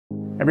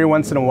Every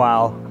once in a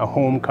while, a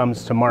home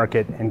comes to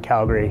market in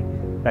Calgary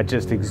that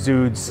just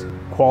exudes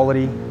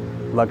quality,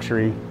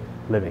 luxury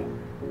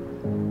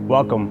living.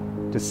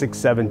 Welcome to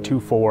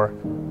 6724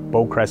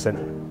 Bow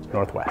Crescent,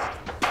 Northwest.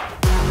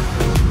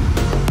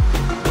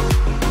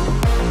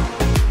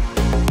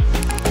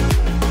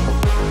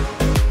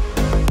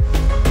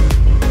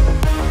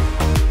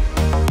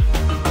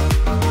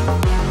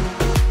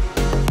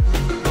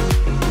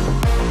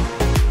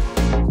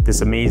 This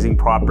amazing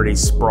property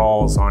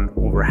sprawls on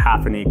over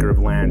half an acre of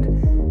land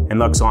and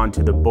looks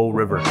onto the Bow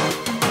River.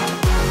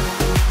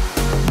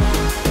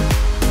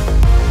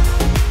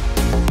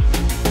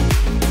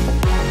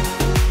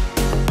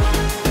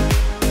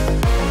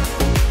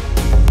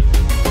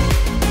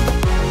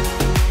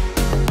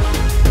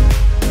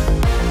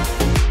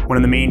 One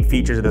of the main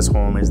features of this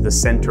home is the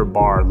center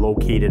bar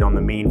located on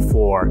the main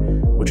floor,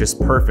 which is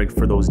perfect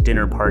for those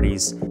dinner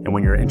parties and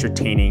when you're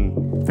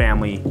entertaining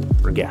family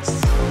or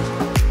guests.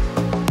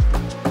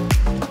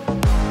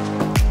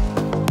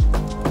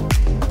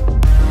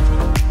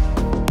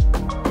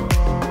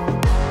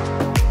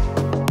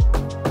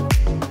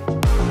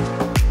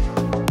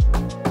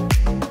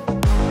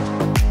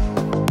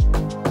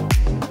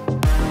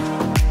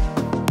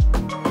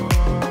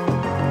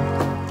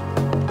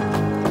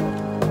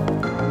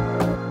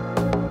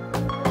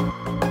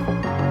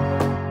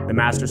 The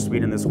master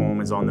suite in this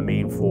home is on the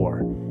main floor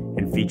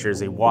and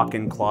features a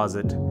walk-in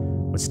closet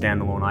with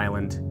standalone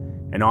island,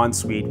 an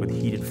ensuite with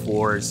heated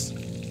floors,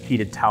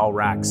 heated towel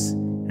racks,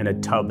 and a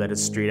tub that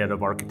is straight out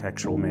of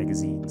architectural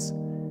magazines.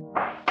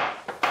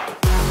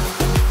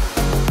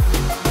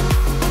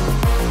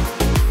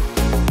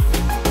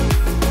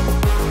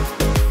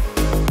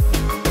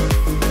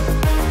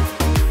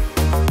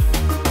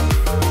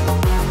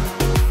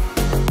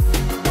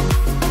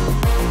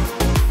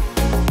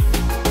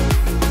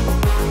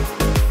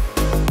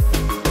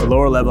 The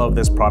lower level of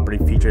this property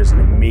features an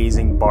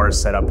amazing bar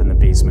setup in the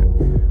basement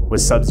with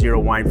sub-zero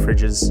wine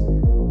fridges,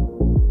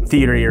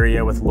 theater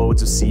area with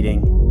loads of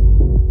seating,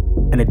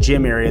 and a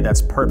gym area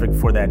that's perfect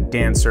for that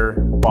dancer,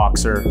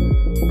 boxer,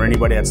 or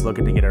anybody that's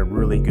looking to get a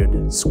really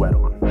good sweat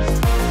on.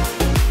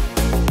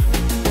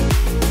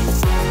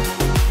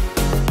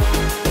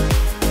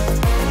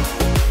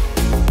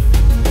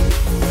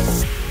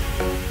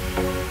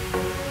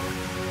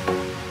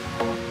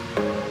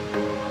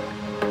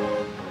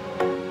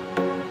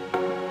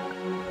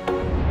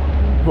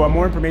 If you want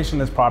more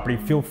information on this property,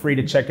 feel free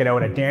to check it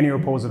out at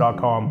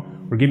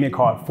dannyraposo.com or give me a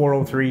call at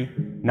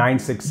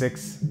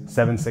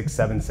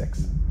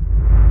 403-966-7676.